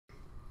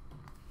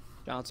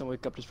Johnson,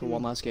 wake up just for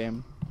one last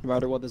game. No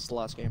matter what, this is the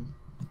last game.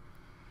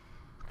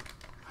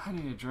 I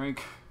need a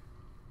drink.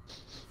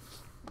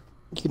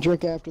 You can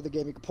drink after the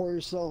game. You can pour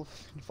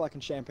yourself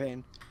fucking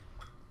champagne.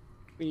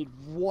 We need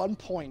 1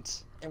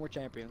 point, and we're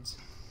champions.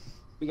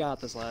 We got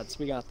this, lads.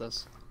 We got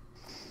this.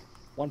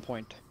 1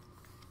 point.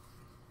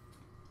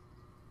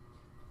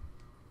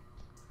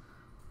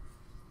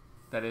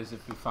 That is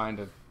if we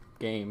find a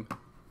game.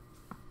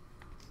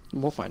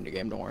 We'll find a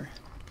game, don't worry.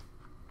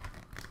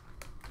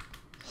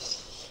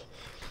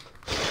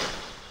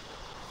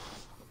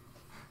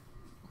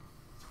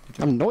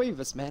 I'm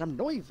nervous, man. I'm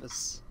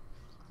nervous.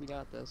 We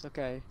got this.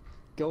 Okay.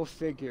 Go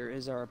figure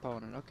is our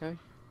opponent, okay?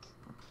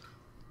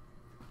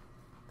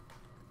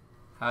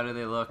 How do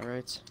they look?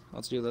 Alright,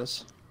 let's do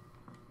this.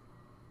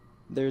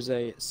 There's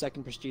a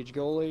second prestige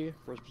goalie,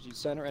 first prestige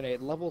center, and a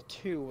level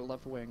 2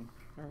 left wing.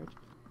 Alright.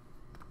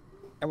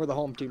 And we're the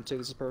home team too,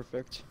 this is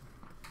perfect.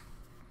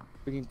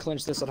 We can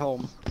clinch this at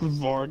home.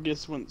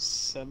 Vargas went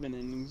 7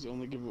 innings,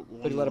 only give it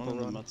But he let up a and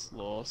the run. Mets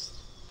lost.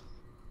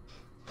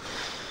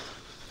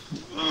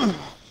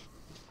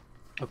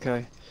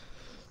 Okay.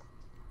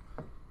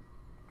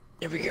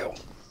 Here we go.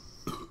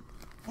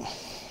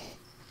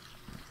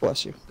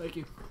 Bless you. Thank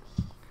you.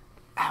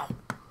 Ow.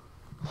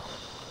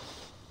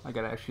 I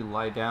gotta actually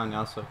lie down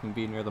now so I can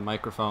be near the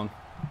microphone.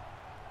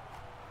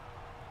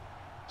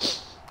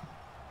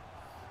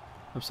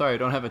 I'm sorry, I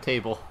don't have a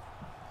table.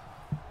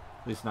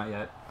 At least not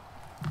yet.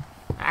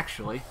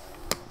 Actually.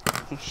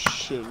 Oh,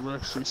 shit, we're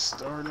actually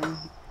starting.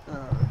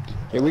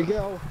 Here we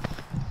go.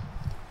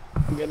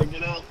 I'm gonna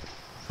get out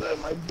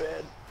of my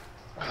bed.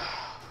 God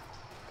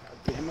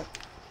damn it.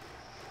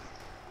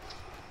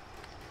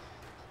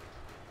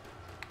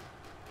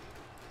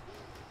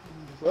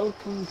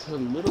 Welcome to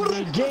Little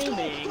Big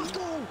Gaming. Let's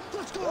go!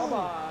 Let's go!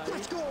 Bye-bye.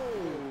 Let's go!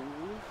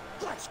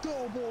 Let's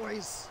go,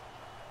 boys!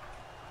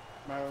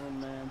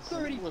 Marilyn Manson.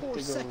 34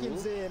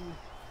 seconds in.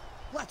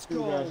 Let's go!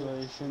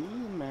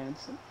 Congratulations,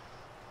 Manson.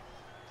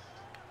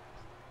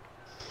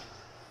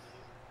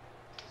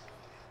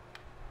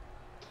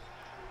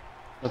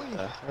 What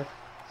the heck?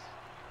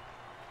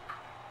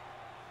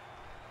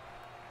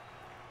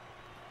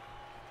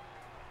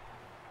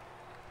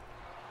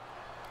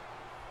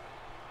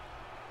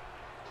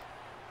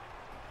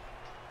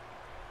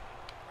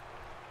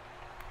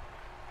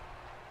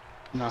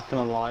 Not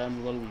gonna lie,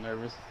 I'm a little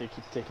nervous that they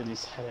keep taking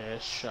these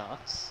head-ass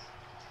shots.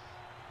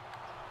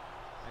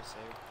 I say.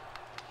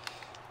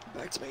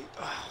 Back to me.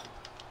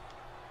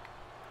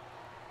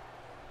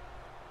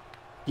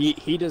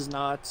 He does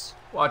not.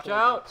 Watch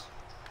out!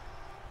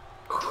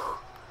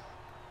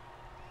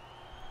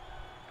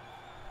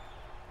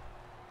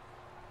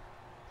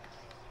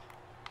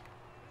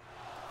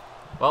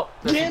 Well,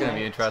 this is gonna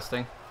be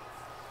interesting.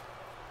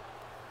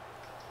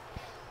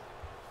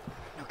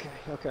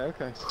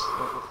 Okay.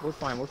 We're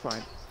fine, we're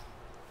fine.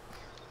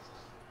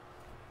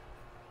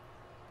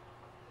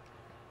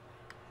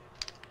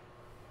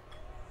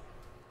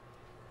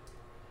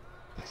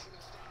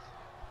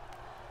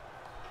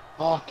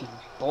 Fucking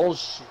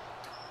bullshit.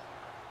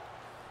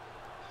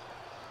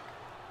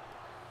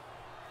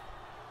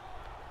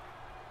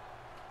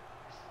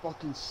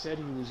 Fucking said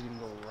he was gonna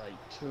go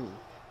right, too.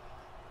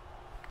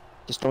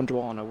 Just don't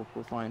dwell on it,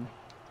 we're fine.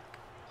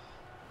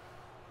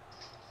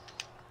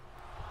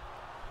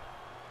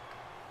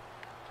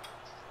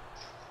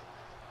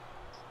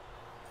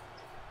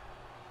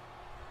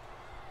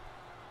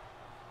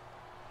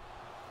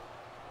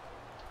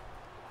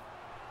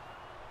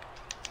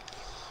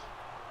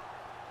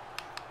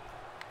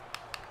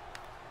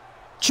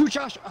 Shoot,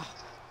 Josh!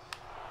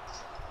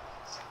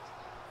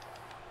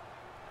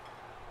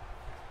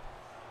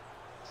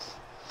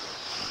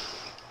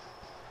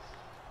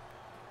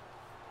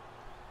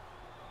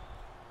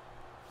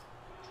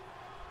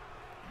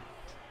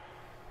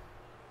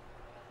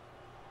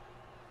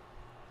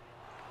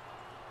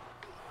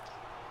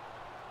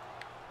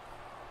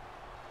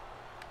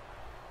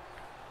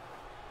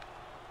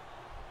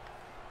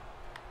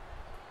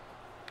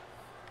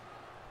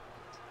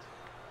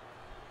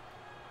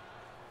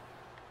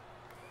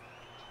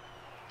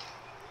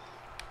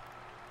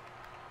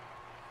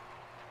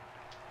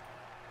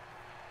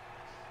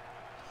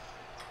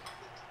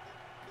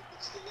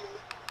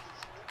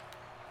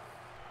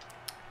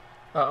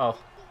 Uh-oh.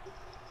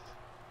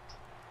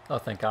 Oh,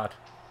 thank God.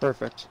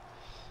 Perfect.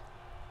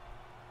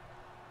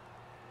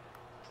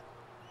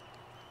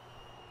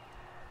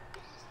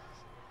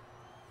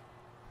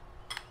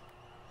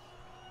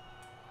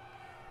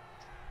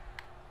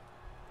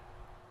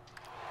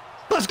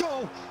 Let's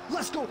go!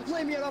 Let's go!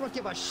 Lay me out, I don't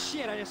give a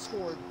shit, I just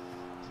scored.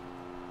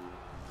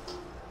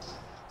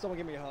 Someone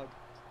give me a hug.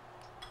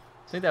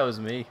 I think that was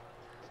me.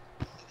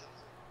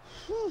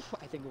 Whew,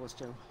 I think it was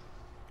too.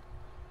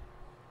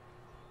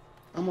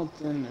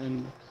 Hamilton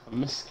and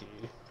Comiskey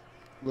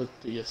with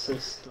the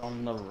assist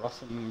on the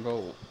rough and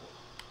goal.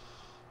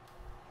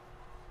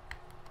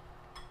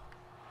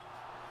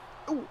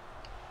 Ooh.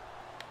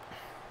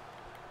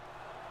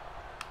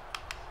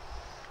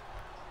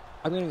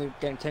 I'm gonna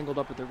get tangled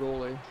up with their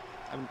goalie.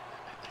 I'm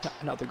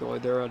not their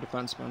goalie, they're a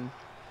defenseman.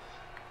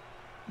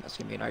 That's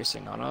gonna be an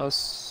icing on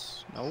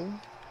us. No.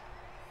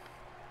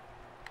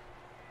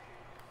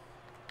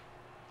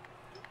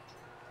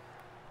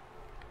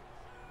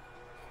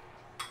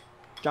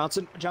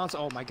 Johnson.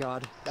 Oh my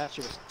God, that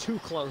shit was too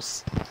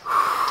close.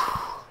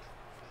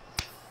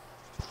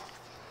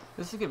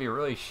 This is gonna be a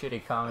really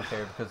shitty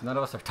commentary because none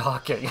of us are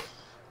talking.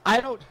 I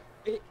don't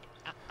care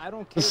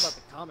about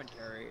the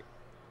commentary.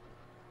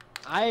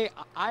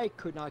 I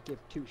could not give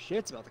two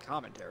shits about the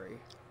commentary.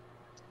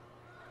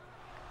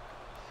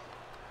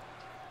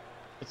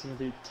 It's gonna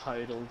be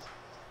titled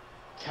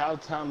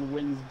 "Cowtown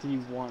wins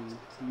D1."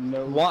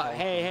 No. What?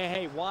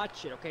 Hey!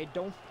 Watch it, okay?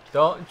 Don't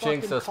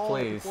Jinx fucking us, call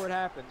it please. before it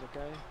happens,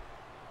 okay?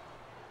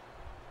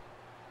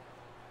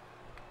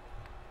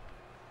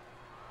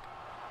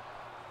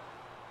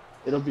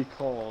 It'll be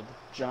called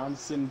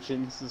Johnson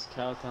jinxes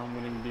Cowtown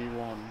winning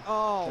D1.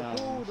 Oh, challenge.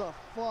 who the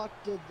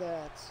fuck did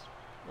that?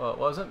 Well, it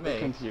wasn't The me.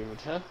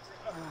 computer.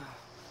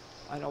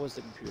 I know it was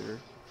the computer.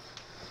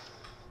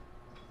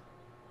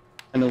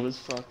 And it was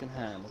fucking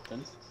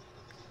Hamilton.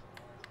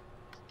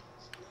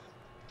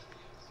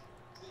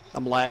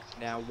 I'm lagging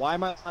now. Why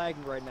am I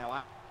lagging right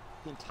now?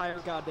 The entire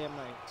goddamn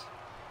night.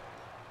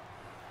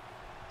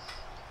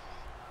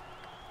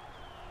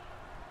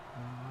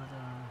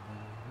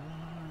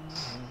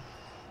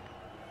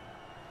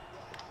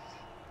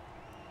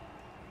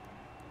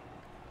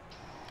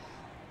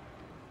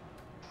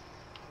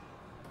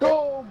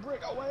 Go,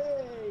 break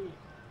away!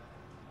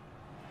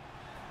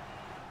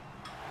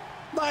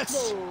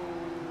 Let's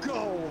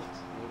go!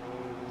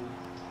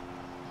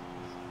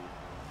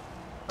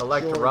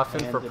 Elect Ruffin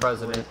for Short-handed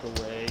president.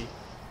 breakaway.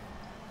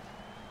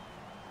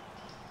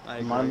 I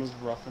agree. Mine was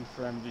Ruffin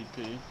for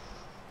MVP.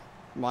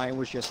 Mine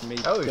was just me.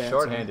 Oh, he's dancing.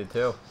 shorthanded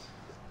too.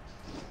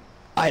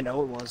 I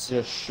know it was.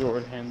 Just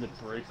short-handed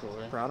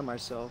breakaway. Proud of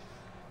myself.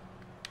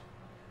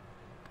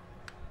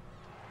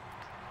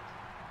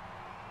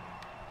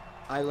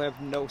 I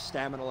have no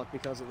stamina left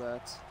because of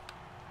that.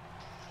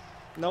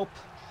 Nope.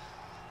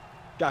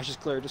 Josh is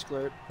clear, just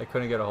clear it. I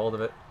couldn't get a hold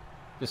of it.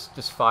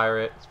 Just fire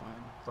it, That's fine.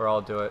 or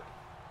I'll do it.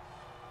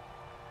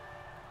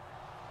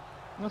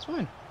 That's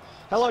fine.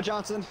 Hello,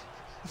 Johnson.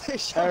 They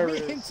shot me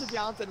Harris. into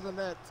Johnson in the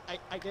net.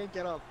 I can't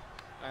get up.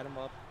 Alright, I'm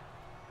up.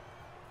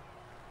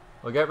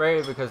 Well, get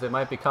ready because they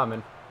might be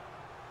coming.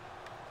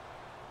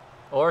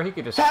 Or he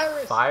could just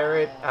Harris! fire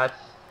it at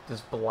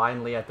just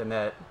blindly at the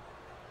net.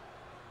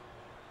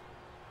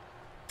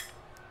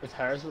 If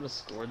Harris would have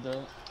scored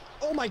though,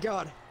 Oh my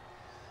God.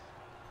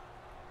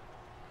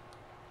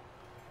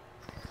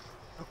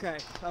 Okay.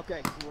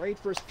 Great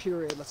first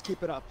period. Let's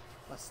keep it up.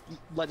 Let's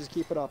just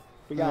keep it up.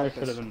 We Yeah, got it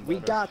could've this. been We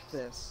better. got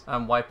this.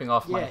 I'm wiping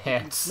off my Yeah,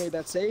 hands. you made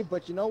that save,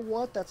 but you know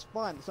what? That's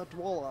fine. Let's not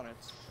dwell on it.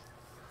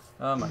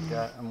 Oh my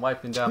god, I'm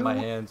wiping down my 2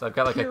 hands. I've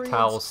got like a periods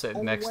towel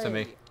sitting next to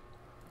me. away.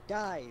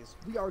 Guys,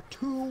 we are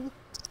 2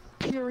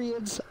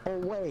 periods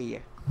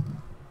away.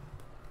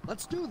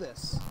 Let's do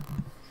this.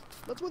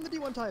 Let's win the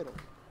D1 title.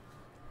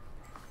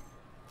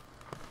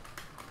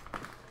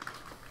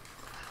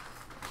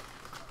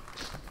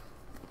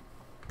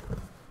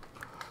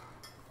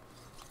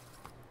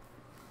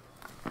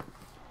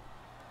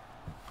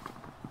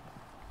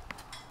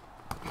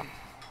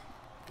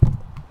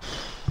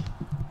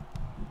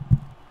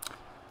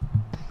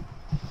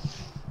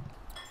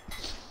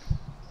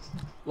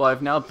 Well,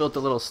 I've now built a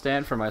little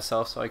stand for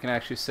myself so I can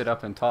actually sit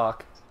up and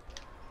talk.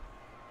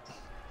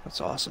 That's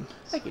awesome.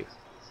 Thank you.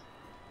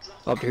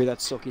 Love to hear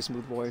that silky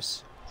smooth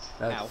voice.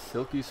 That Ow.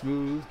 silky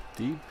smooth,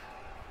 deep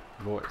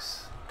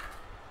voice.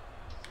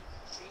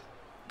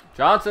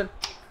 Johnson!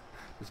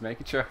 Just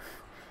making sure.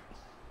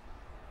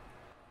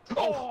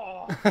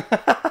 oh,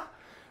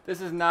 This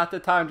is not the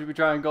time to be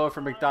trying to go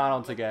for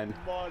McDonald's again.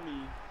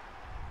 money.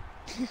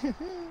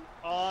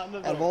 Out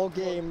of all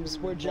games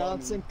where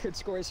Johnson could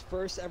score his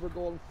first ever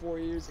goal in 4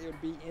 years, it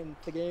would be in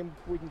the game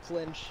we can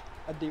clinch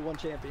a D1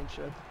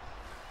 championship.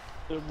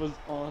 It was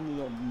on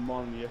the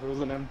money. If it was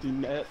an empty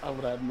net, I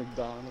would have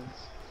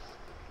McDonald's.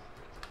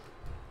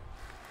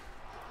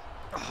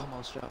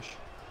 Almost, Josh.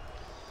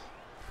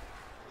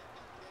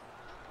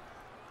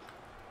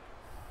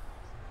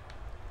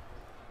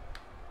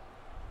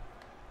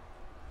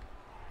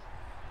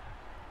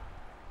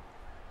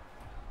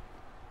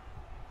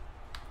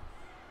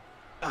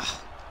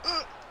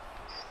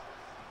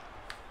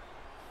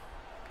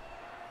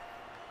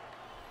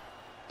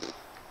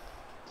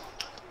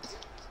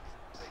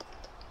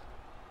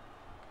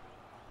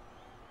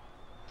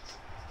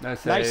 Nice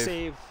save. Nice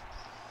save.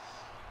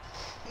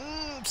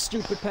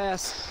 Stupid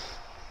pass.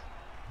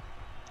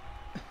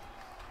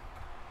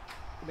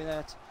 Give me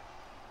that.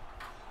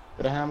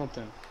 Go to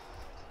Hamilton.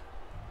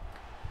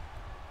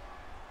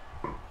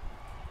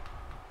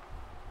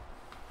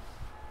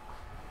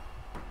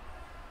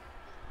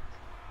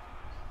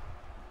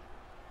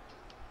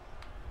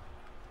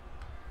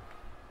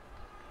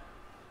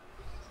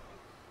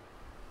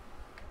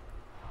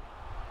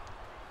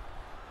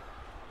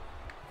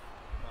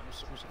 Come on,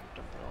 just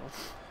dump it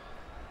off.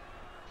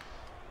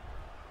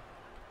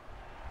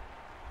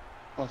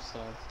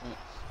 Offside.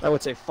 I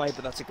would say fight,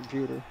 but that's a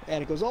computer.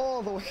 And it goes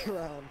all the way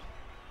around.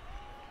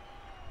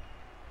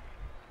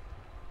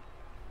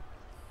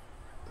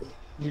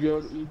 You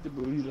go to eat the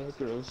burrito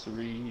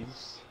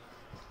groceries.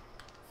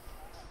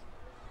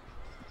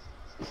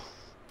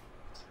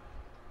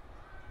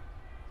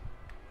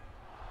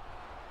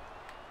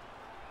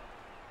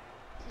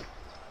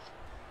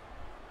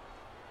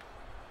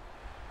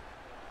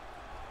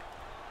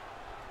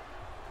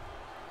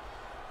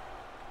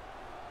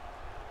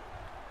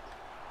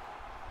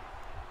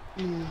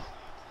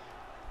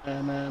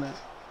 And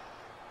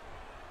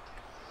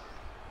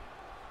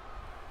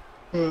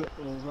well,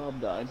 Rob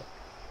died.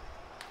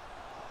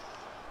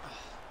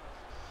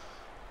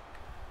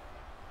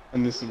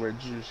 And this is where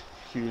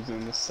Hughes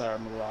and the Sarah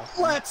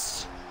McLaughlin.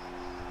 Let's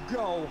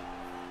go.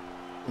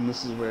 And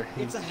this is where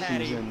It's a he's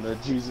Hattie. using the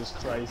Jesus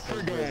Christ has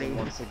Forgetting. risen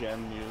once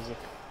again music.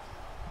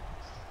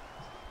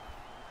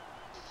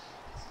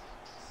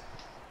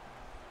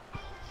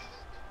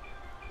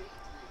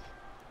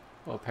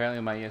 Well,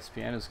 apparently my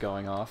ESPN is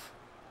going off.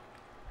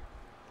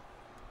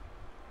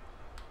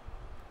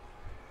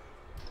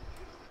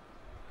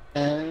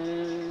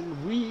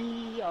 And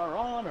we are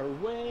on our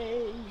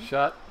way.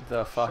 Shut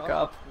the fuck Shut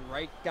up.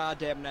 right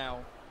goddamn now.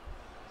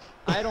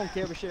 I don't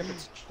give a shit if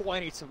it's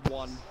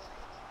 20-1.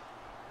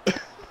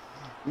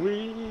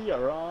 We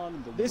are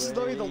on the This way. is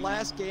literally the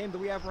last game that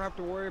we ever have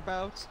to worry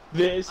about.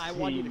 This I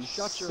want you to team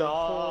shut your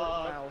sucks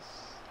poor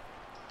mouth.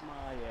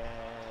 my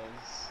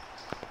ass.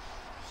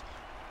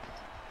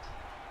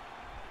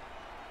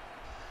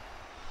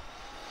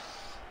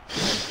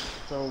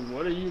 So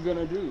what are you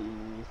gonna do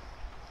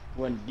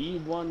when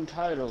D1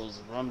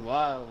 titles run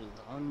wild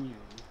on you?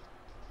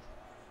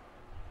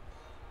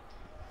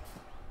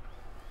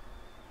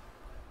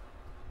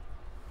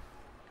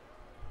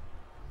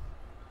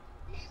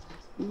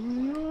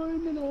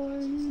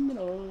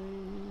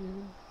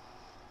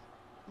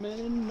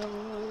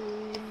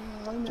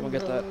 Someone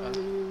get that.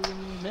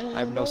 I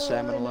have no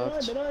salmon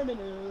left.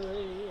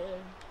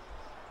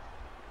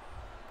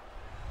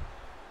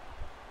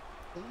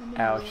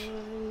 Ouch.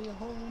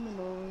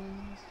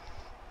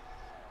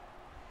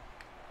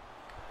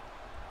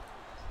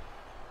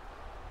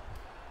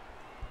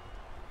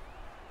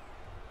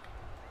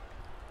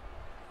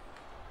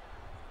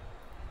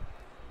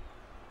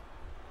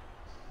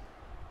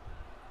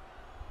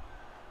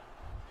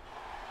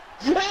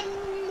 And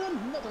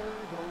another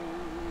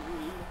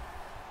goal.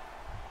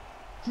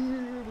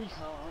 Here we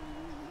come,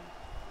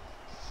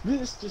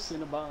 Mr.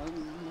 Cinnabon.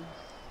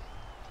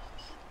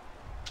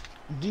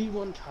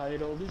 D1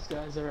 title, these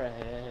guys are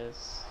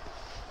ass.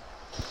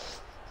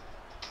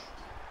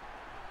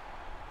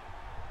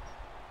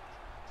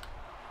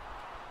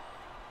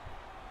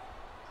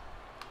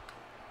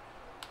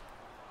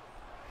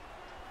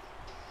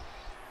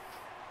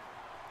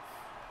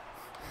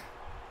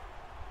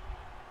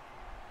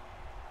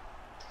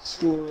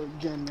 Score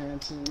again,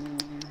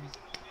 Manson.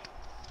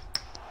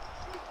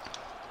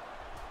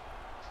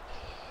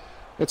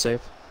 It's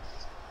safe.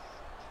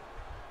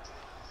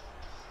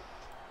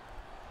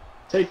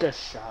 Take a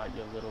shot,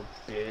 you little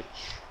bitch.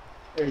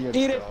 There you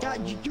Eat go. it!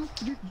 God,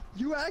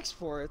 you asked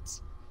for it.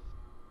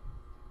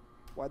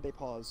 Why'd they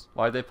pause?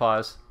 Why'd they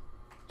pause?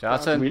 Did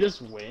Johnson? we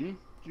just win?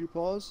 Did you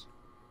pause?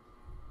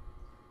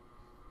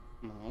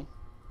 No.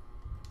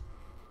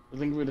 I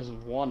think we just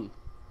won.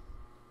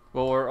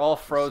 Well, we're all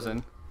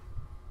frozen.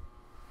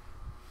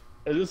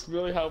 Is this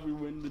really how we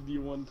win the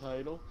D1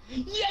 title?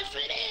 Yes,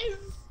 it is!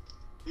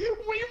 We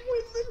win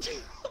the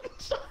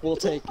D1 title! We'll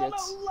take on it.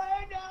 a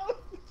lag out!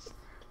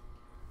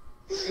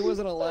 It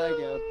wasn't a lag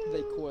out.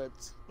 They quit.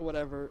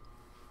 Whatever.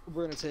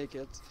 We're gonna take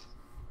it.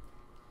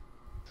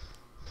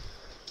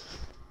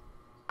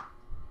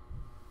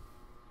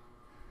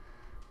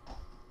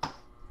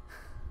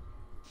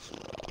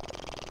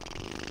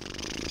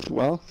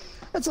 Well,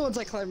 that's so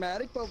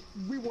anticlimactic, but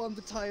we won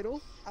the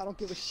title. I don't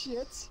give a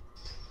shit.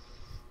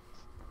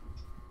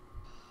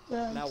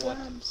 Now what?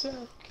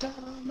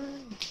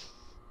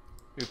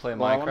 We play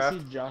Well, I want to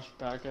Minecraft? see Josh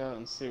back out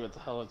and see what the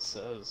hell it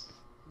says.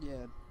 Yeah.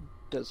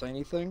 Does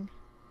anything?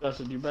 Josh,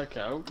 did you back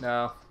out?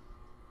 No.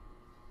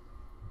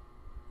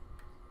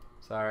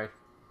 Sorry.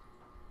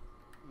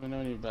 I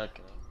know you back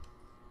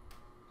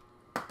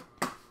out.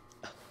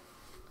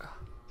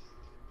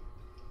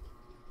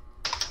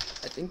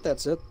 I think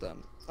that's it then.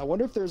 I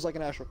wonder if there's like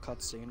an actual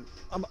cutscene.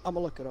 I'm gonna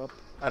look it up.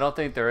 I don't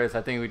think there is.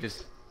 I think we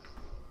just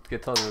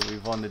get told that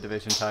we've won the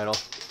division title.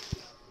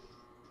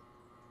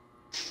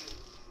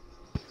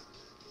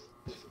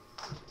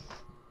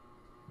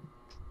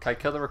 Can I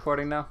kill the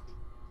recording now?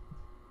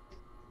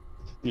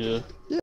 Yeah.